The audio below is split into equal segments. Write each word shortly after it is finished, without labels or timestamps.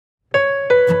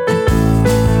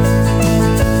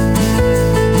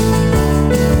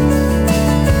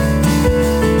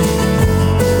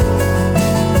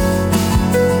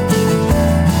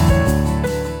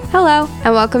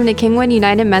welcome to Kingwood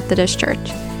United Methodist Church.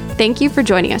 Thank you for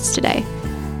joining us today.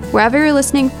 Wherever you're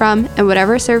listening from and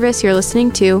whatever service you're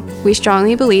listening to, we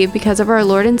strongly believe because of our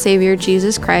Lord and Savior,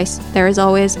 Jesus Christ, there is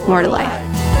always more to life.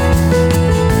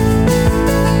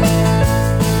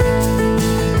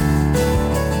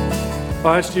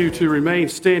 I ask you to remain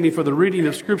standing for the reading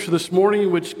of Scripture this morning,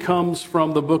 which comes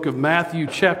from the book of Matthew,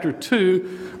 chapter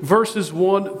 2, verses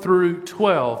 1 through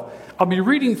 12. I'll be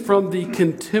reading from the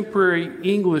Contemporary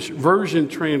English Version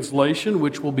translation,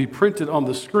 which will be printed on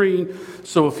the screen.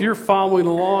 So if you're following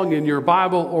along in your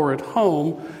Bible or at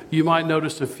home, you might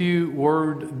notice a few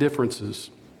word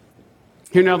differences.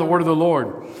 Hear now the word of the Lord.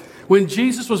 When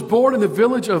Jesus was born in the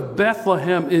village of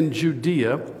Bethlehem in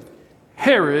Judea,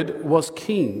 Herod was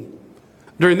king.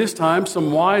 During this time,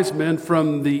 some wise men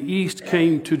from the east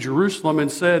came to Jerusalem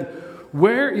and said,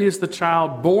 "Where is the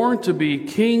child born to be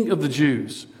King of the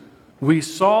Jews? We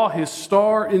saw his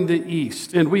star in the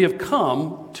east, and we have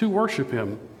come to worship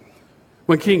him."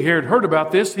 When King Herod heard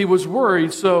about this, he was worried,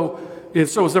 and so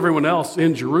was everyone else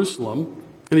in Jerusalem.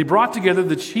 And he brought together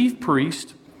the chief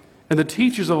priest and the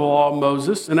teachers of the law of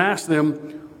Moses and asked them,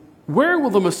 "Where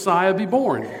will the Messiah be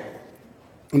born?"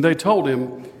 And they told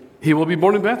him, "He will be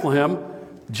born in Bethlehem,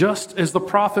 just as the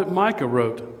prophet Micah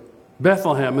wrote,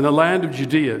 'Bethlehem, in the land of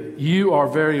Judea, you are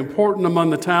very important among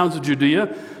the towns of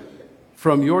Judea.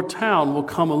 From your town will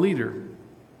come a leader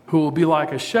who will be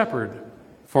like a shepherd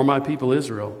for my people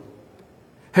Israel.'"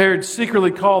 Herod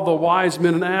secretly called the wise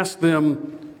men and asked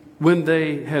them when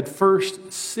they had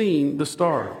first seen the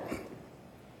star.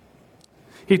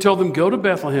 He told them, "Go to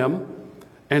Bethlehem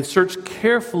and search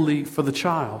carefully for the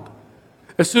child.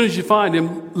 As soon as you find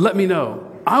him, let me know.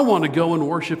 I want to go and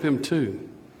worship him too."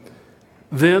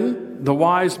 Then the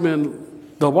wise men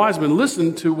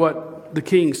listened to what the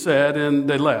king said, and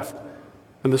they left.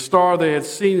 And the star they had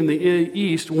seen in the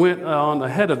east went on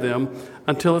ahead of them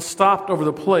until it stopped over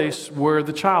the place where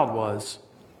the child was.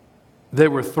 They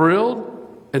were thrilled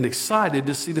and excited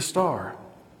to see the star.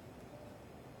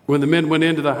 When the men went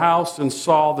into the house and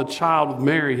saw the child with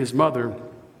Mary, his mother,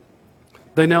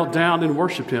 they knelt down and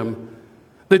worshiped him.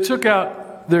 They took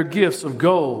out their gifts of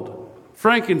gold,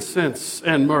 frankincense,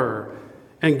 and myrrh,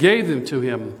 and gave them to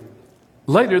him.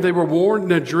 Later they were warned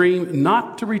in a dream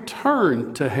not to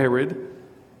return to Herod,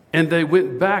 and they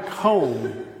went back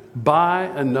home by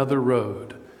another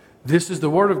road. This is the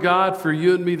word of God for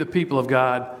you and me, the people of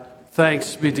God.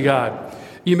 Thanks be to God.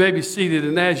 You may be seated,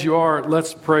 and as you are,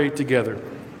 let's pray together.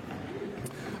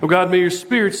 Oh God, may your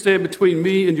Spirit stand between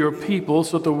me and your people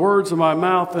so that the words of my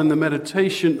mouth and the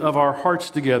meditation of our hearts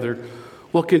together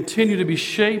will continue to be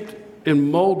shaped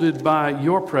and molded by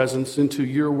your presence into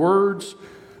your words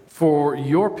for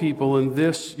your people in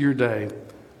this your day.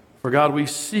 For God, we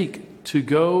seek to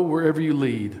go wherever you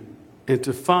lead and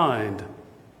to find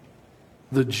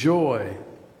the joy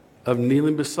of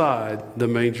kneeling beside the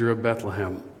manger of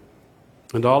Bethlehem.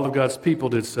 And all of God's people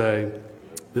did say,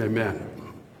 amen.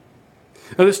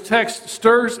 Now this text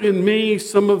stirs in me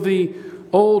some of the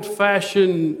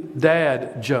old-fashioned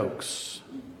dad jokes.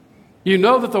 You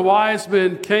know that the wise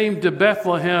men came to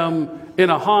Bethlehem in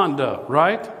a Honda,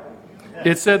 right?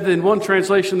 It said that in one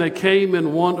translation they came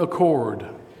in one Accord.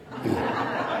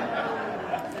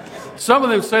 Some of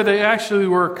them say they actually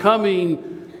were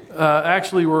coming,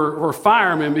 were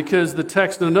firemen, because the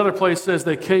text in another place says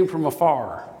they came from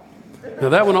afar. Now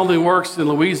that one only works in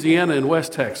Louisiana and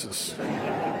West Texas.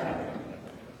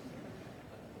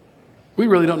 We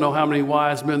really don't know how many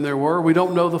wise men there were. We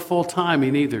don't know the full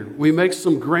timing either. We make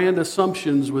some grand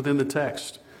assumptions within the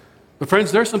text. But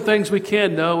friends, there are some things we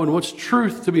can know, and what's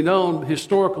truth to be known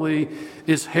historically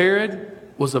is Herod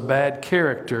was a bad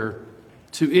character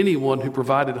to anyone who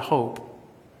provided hope.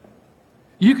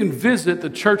 You can visit the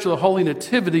Church of the Holy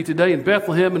Nativity today in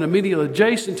Bethlehem, and immediately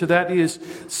adjacent to that is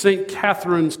St.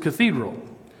 Catherine's Cathedral.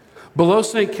 Below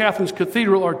St. Catherine's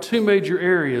Cathedral are two major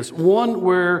areas. One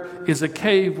where is a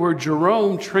cave where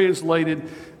Jerome translated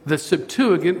the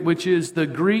Septuagint, which is the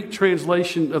Greek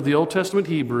translation of the Old Testament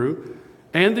Hebrew,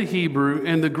 and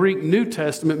the Greek New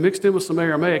Testament mixed in with some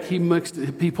Aramaic. He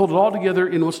pulled it all together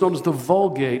in what's known as the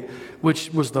Vulgate,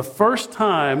 which was the first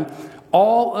time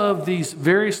all of these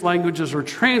various languages are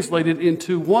translated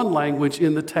into one language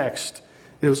in the text.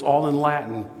 It was all in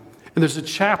Latin. And there's a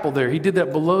chapel there. He did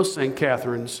that below St.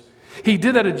 Catherine's. He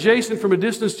did that adjacent from a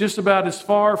distance just about as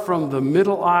far from the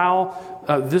middle aisle,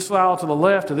 this aisle to the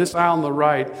left and this aisle on the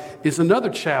right, is another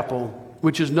chapel,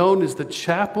 which is known as the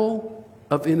Chapel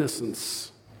of Innocence.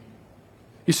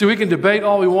 You see, we can debate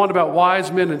all we want about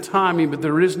wise men and timing, but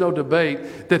there is no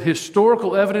debate that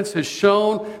historical evidence has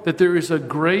shown that there is a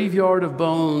graveyard of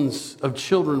bones of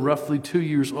children roughly 2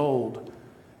 years old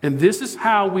And this is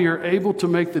how we are able to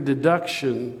make the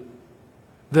deduction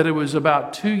that it was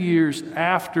about 2 years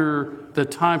after the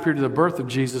time period of the birth of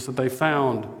Jesus that they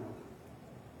found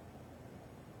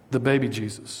the baby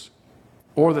Jesus,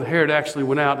 or that Herod actually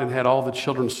went out and had all the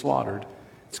children slaughtered.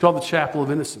 It's called the Chapel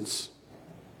of Innocence.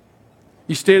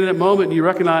 You stand in that moment and you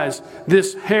recognize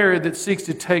this Herod that seeks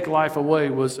to take life away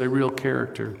was a real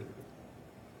character.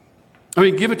 I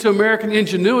mean, give it to American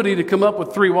ingenuity to come up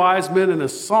with 3 wise men and a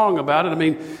song about it. I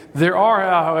mean, there are,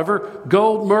 however,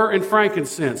 gold, myrrh, and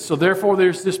frankincense. So therefore,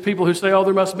 there's this people who say, oh,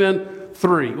 there must have been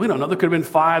 3. We don't know. There could have been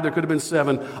 5. There could have been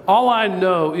 7. All I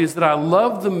know is that I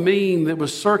love the meme that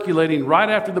was circulating right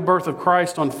after the birth of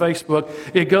Christ on Facebook.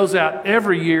 It goes out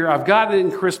every year. I've got it in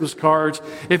Christmas cards.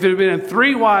 If it had been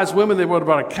 3 wise women, they would have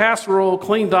brought a casserole,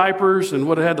 clean diapers, and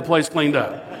would have had the place cleaned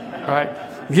up, right?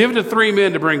 Give it to 3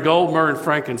 men to bring gold, myrrh, and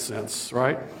frankincense,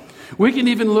 right? We can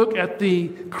even look at the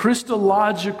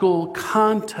Christological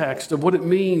context of what it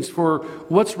means for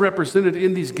what's represented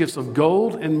in these gifts of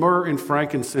gold and myrrh and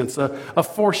frankincense, a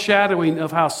foreshadowing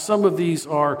of how some of these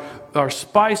are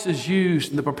spices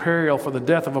used in the burial for the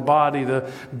death of a body.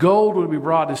 The gold would be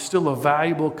brought is still a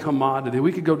valuable commodity.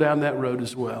 We could go down that road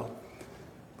as well.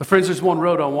 But friends, there's one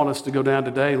road I want us to go down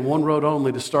today, and one road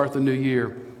only to start the new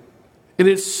year. And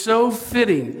it's so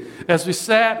fitting as we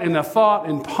sat and I thought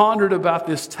and pondered about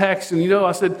this text. And,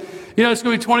 I said, it's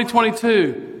going to be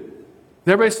 2022. And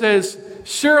everybody says,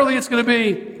 surely it's going to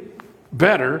be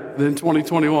better than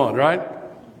 2021, right?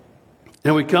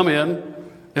 And we come in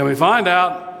and we find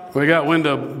out we got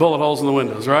bullet holes in the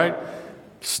windows, right?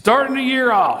 Starting the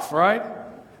year off, right?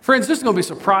 Friends, this is going to be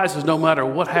surprises no matter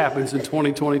what happens in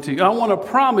 2022. I want to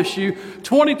promise you,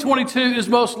 2022 is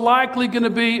most likely going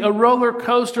to be a roller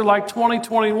coaster like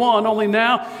 2021, only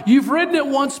now you've ridden it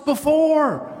once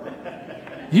before.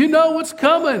 You know what's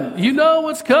coming. You know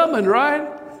what's coming, right?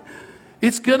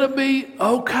 It's going to be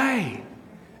okay.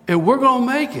 And we're going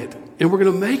to make it. And we're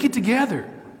going to make it together.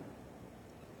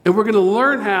 And we're going to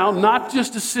learn how not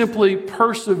just to simply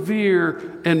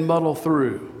persevere and muddle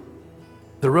through.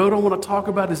 The road I want to talk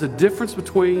about is the difference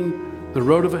between the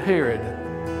road of a Herod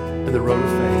and the road of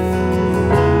faith.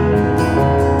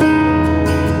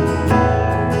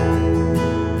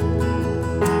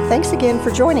 Thanks again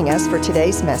for joining us for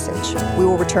today's message. We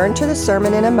will return to the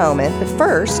sermon in a moment, but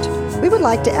first, we would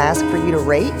like to ask for you to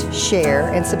rate,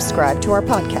 share, and subscribe to our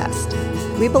podcast.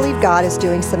 We believe God is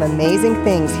doing some amazing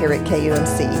things here at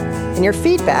KUMC, and your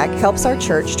feedback helps our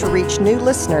church to reach new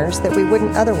listeners that we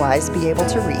wouldn't otherwise be able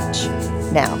to reach.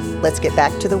 Now, let's get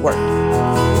back to the work.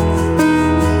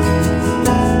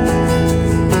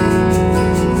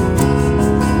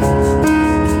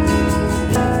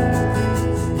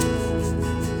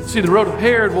 See, the road of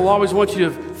Herod will always want you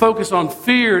to focus on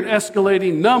fear and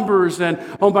escalating numbers and,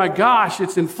 oh my gosh,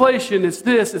 it's inflation, it's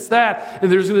this, it's that. And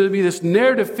there's going to be this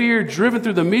narrative fear driven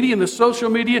through the media and the social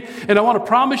media. And I want to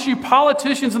promise you,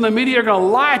 politicians and the media are going to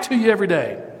lie to you every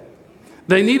day.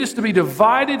 They need us to be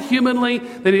divided humanly.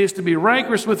 They need us to be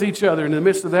rancorous with each other. In the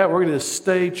midst of that, we're going to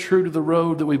stay true to the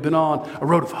road that we've been on, a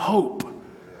road of hope.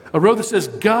 A road that says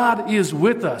God is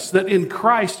with us, that in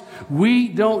Christ we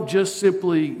don't just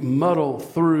simply muddle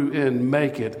through and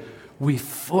make it. We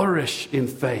flourish in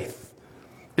faith.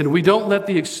 And we don't let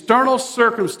the external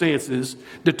circumstances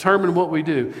determine what we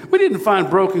do. We didn't find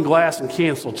broken glass and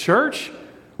cancel church.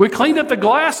 We cleaned up the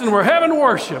glass and we're having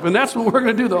worship. And that's what we're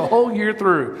going to do the whole year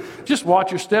through. Just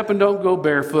watch your step and don't go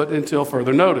barefoot until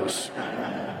further notice.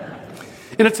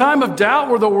 In a time of doubt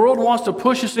where the world wants to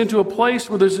push us into a place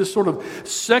where there's this sort of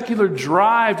secular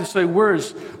drive to say,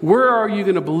 where are you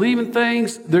going to believe in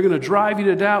things? They're going to drive you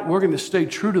to doubt. We're going to stay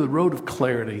true to the road of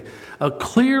clarity. A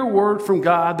clear word from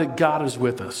God that God is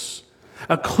with us.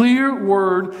 A clear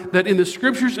word that in the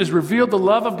scriptures is revealed the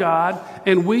love of God,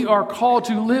 and we are called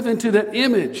to live into that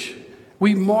image.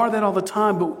 We mar that all the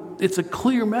time, but it's a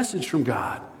clear message from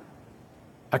God.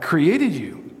 I created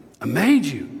you. I made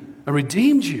you. I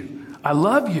redeemed you. I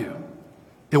love you.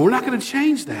 And we're not going to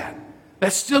change that.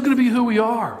 That's still going to be who we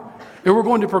are. And we're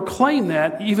going to proclaim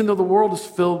that even though the world is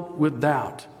filled with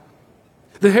doubt.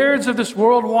 The Herods of this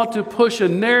world want to push a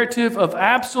narrative of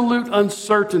absolute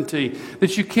uncertainty,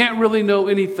 that you can't really know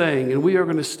anything. And we are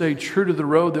going to stay true to the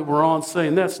road that we're on,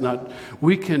 saying that's not.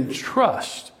 We can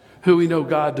trust who we know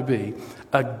God to be,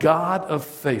 a God of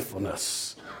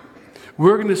faithfulness.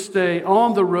 We're going to stay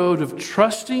on the road of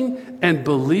trusting and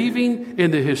believing in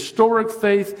the historic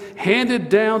faith handed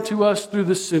down to us through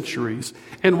the centuries.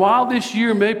 And while this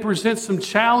year may present some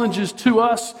challenges to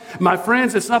us, my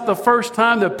friends, it's not the first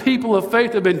time the people of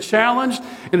faith have been challenged,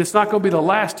 and it's not going to be the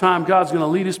last time God's going to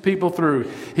lead his people through.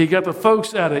 He got the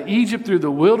folks out of Egypt through the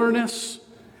wilderness.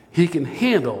 He can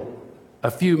handle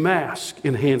a few masks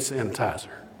and hand sanitizer.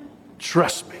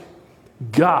 Trust me,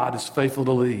 God is faithful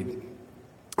to lead.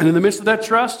 And in the midst of that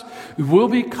trust, we'll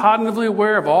be cognitively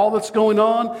aware of all that's going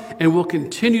on, and we'll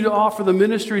continue to offer the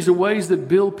ministries in ways that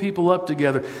build people up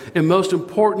together. And most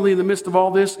importantly, in the midst of all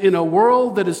this, in a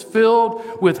world that is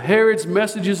filled with Herod's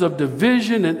messages of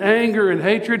division and anger and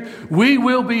hatred, we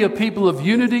will be a people of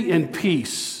unity and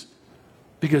peace,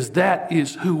 because that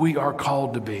is who we are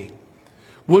called to be.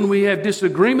 When we have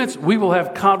disagreements, we will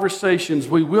have conversations.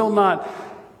 We will not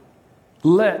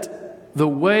let the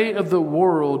way of the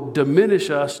world diminish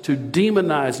us to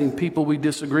demonizing people we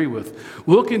disagree with.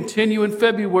 We'll continue in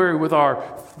February with our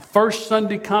First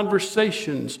Sunday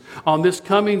conversations. On this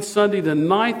coming Sunday, the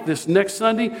 9th, this next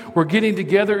Sunday, we're getting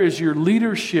together as your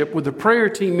leadership with the prayer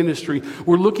team ministry.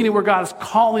 We're looking at where God is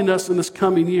calling us in this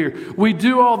coming year. We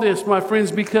do all this, my friends,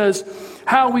 because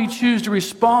how we choose to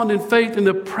respond in faith in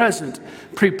the present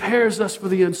prepares us for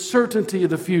the uncertainty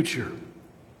of the future.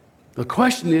 The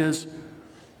question is,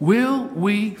 will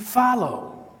we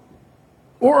follow?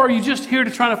 Or are you just here to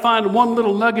try to find one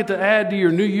little nugget to add to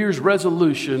your New Year's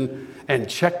resolution and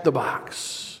check the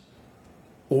box?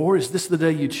 Or is this the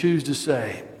day you choose to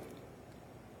say,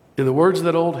 in the words of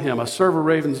that old hymn, I serve a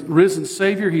risen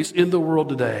Savior, He's in the world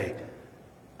today.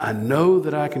 I know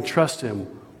that I can trust Him,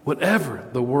 whatever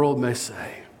the world may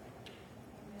say.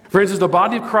 Friends, as the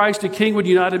body of Christ at Kingwood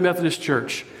United Methodist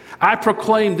Church, I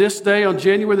proclaim this day on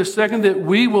January the 2nd that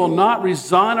we will not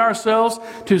resign ourselves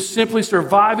to simply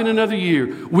surviving another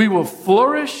year. We will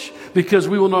flourish because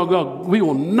we will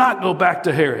not go back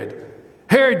to Herod.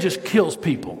 Herod just kills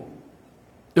people.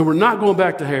 And we're not going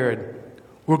back to Herod.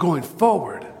 We're going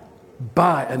forward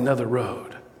by another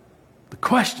road. The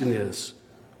question is,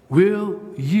 will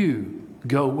you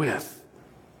go with?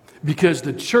 Because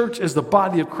the church as the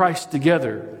body of Christ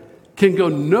together can go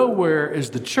nowhere as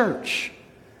the church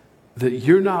that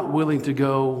you're not willing to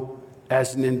go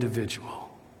as an individual.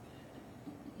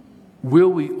 Will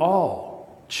we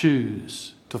all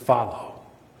choose to follow?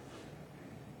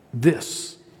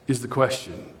 This is the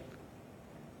question.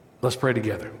 Let's pray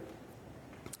together.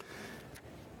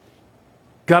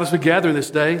 God, as we gather this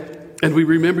day and we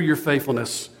remember your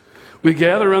faithfulness, we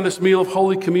gather around this meal of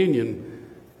Holy Communion,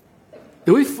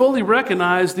 and we fully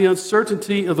recognize the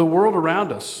uncertainty of the world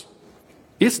around us.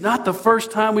 It's not the first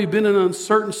time we've been in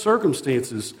uncertain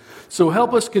circumstances. So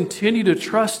help us continue to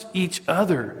trust each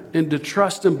other and to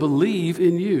trust and believe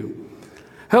in you.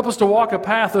 Help us to walk a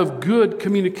path of good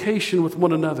communication with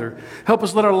one another. Help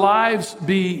us let our lives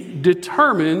be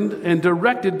determined and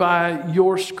directed by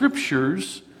your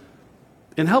scriptures.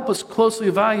 And help us closely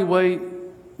evaluate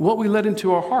what we let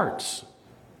into our hearts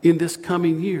in this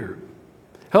coming year.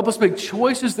 Help us make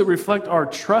choices that reflect our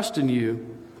trust in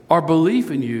you, our belief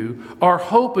in you, our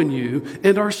hope in you,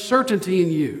 and our certainty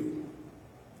in you.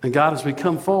 And God, as we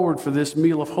come forward for this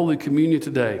meal of Holy Communion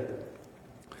today,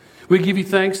 we give you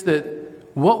thanks that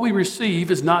what we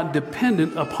receive is not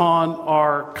dependent upon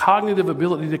our cognitive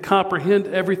ability to comprehend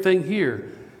everything here.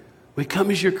 We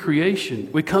come as your creation.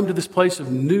 We come to this place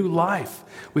of new life.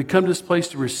 We come to this place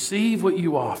to receive what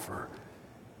you offer.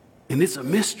 And it's a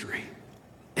mystery,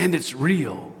 and it's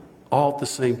real all at the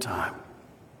same time.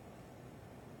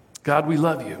 God, we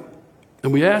love you.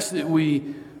 And we ask that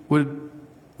we would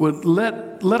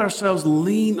let ourselves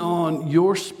lean on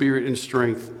your spirit and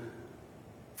strength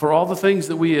for all the things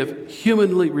that we have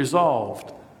humanly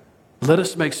resolved. Let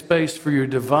us make space for your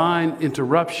divine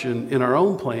interruption in our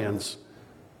own plans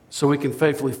so we can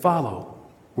faithfully follow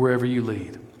wherever you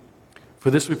lead. For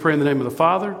this we pray in the name of the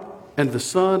Father, and of the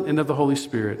Son, and of the Holy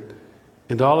Spirit.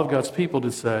 And all of God's people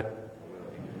did say,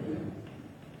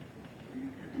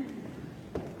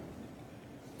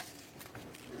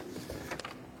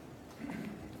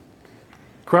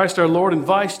 Christ our Lord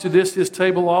invites to this his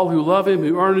table all who love him,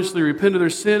 who earnestly repent of their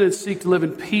sin and seek to live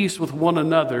in peace with one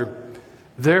another.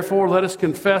 Therefore, let us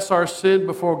confess our sin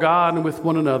before God and with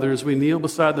one another as we kneel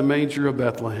beside the manger of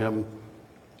Bethlehem.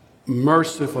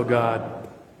 Merciful God,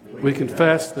 we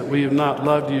confess that we have not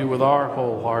loved you with our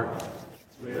whole heart.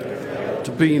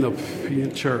 To be an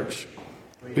obedient church,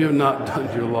 we have not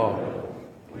done your law.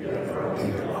 We have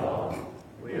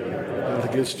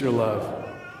against your love.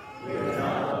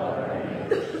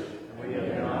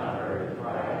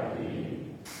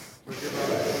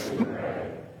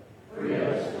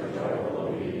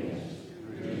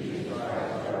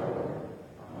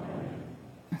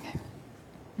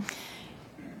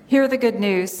 Hear the good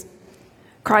news.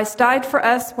 Christ died for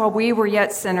us while we were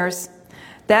yet sinners.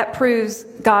 That proves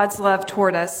God's love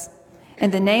toward us.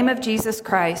 In the name of Jesus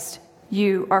Christ,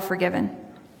 you are forgiven.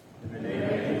 In the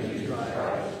name of Jesus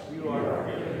Christ, you are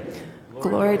forgiven.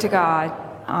 Glory to God.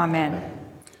 Amen.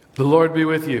 The Lord be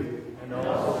with you.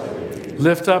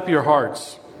 Lift up your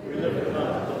hearts.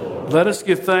 Let us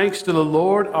give thanks to the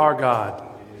Lord our God.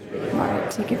 Right,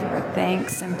 to give you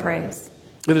thanks and praise.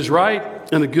 It is right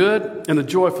and a good and a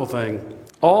joyful thing,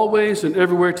 always and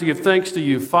everywhere to give thanks to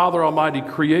you, Father Almighty,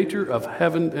 creator of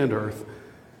heaven and earth.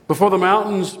 Before the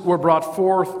mountains were brought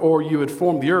forth, or you had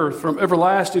formed the earth, from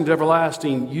everlasting to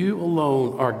everlasting, you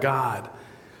alone are God.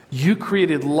 You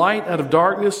created light out of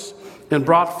darkness and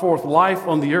brought forth life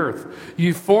on the earth.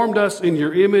 You formed us in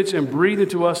your image and breathed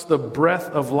into us the breath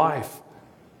of life.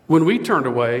 When we turned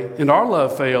away and our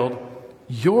love failed,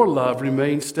 your love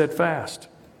remained steadfast.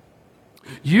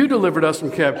 You delivered us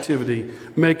from captivity,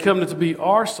 made covenant to be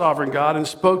our sovereign God, and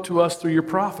spoke to us through your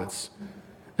prophets.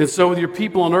 And so with your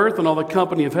people on earth and all the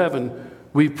company of heaven,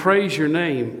 we praise your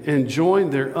name and join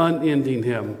their unending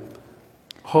hymn.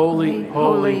 Holy,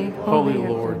 holy, holy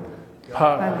Lord.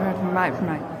 Heaven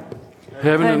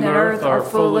and earth are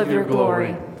full of your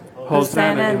glory.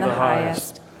 Hosanna in the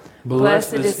highest.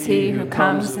 Blessed is he who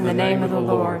comes in the name of the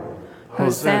Lord.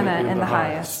 Hosanna in the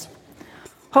highest.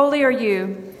 Holy are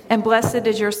you, and blessed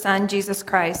is your Son, Jesus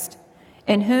Christ,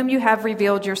 in whom you have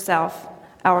revealed yourself,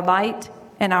 our light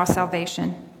and our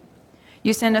salvation.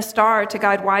 You sent a star to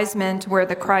guide wise men to where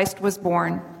the Christ was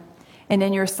born, and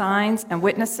in your signs and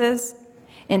witnesses,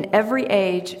 in every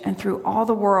age and through all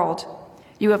the world,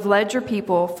 you have led your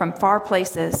people from far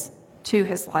places to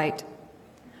his light.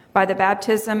 By the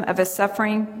baptism of his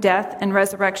suffering, death, and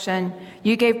resurrection,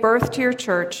 you gave birth to your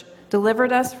church,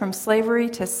 delivered us from slavery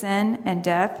to sin and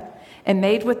death, and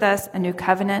made with us a new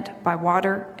covenant by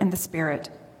water and the Spirit.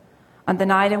 On the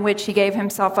night in which he gave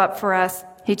himself up for us,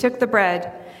 he took the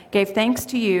bread, gave thanks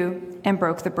to you, and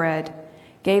broke the bread,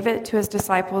 gave it to his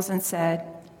disciples, and said,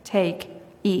 "Take,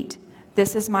 eat.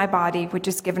 This is my body, which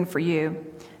is given for you.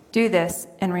 Do this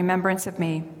in remembrance of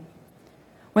me."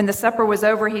 When the supper was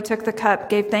over, he took the cup,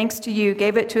 gave thanks to you,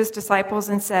 gave it to his disciples,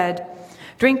 and said,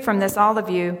 "Drink from this, all of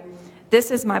you. This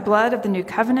is my blood of the new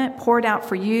covenant, poured out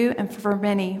for you and for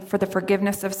many for the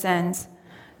forgiveness of sins.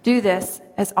 Do this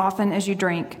as often as you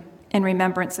drink in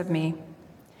remembrance of me."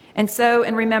 And so,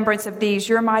 in remembrance of these,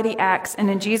 your mighty acts, and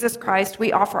in Jesus Christ,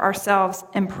 we offer ourselves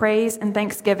in praise and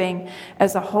thanksgiving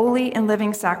as a holy and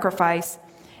living sacrifice,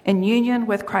 in union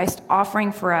with Christ's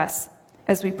offering for us,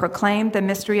 as we proclaim the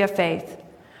mystery of faith.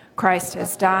 Christ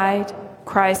has died,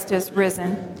 Christ is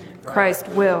risen, Christ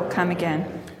will come again.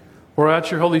 Pour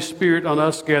out your Holy Spirit on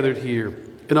us gathered here,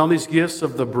 and on these gifts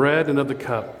of the bread and of the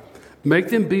cup. Make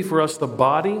them be for us the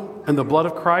body and the blood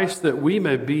of Christ, that we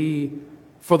may be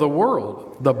for the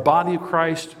world the body of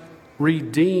Christ,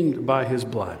 redeemed by his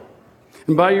blood.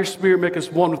 And by your Spirit, make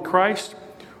us one with Christ,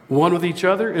 one with each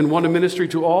other, and one in ministry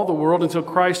to all the world, until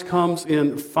Christ comes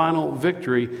in final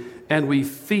victory and we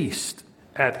feast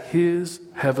at his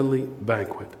heavenly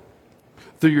banquet.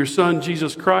 Through your Son,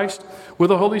 Jesus Christ, with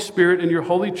the Holy Spirit and your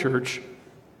holy church,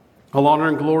 all honor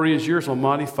and glory is yours,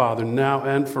 Almighty Father, now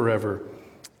and forever.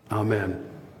 Amen.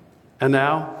 And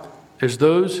now, as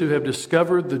those who have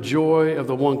discovered the joy of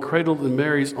the one cradled in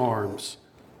Mary's arms,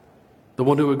 the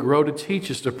one who would grow to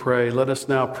teach us to pray, let us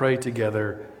now pray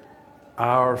together.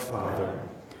 Our Father,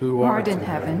 who art in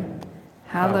heaven,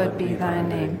 hallowed be thy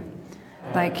name.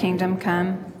 Thy kingdom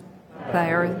come,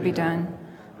 thy earth be done,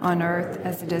 on earth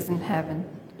as it is in heaven.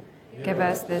 Give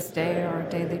us this day our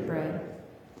daily bread,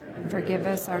 and forgive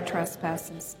us our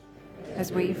trespasses,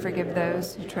 as we forgive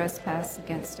those who trespass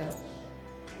against us.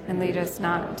 And lead us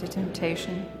not into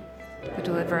temptation, but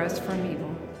deliver us from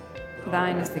evil. For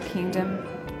thine is the kingdom,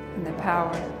 and the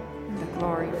power, and the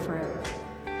glory forever.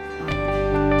 Amen.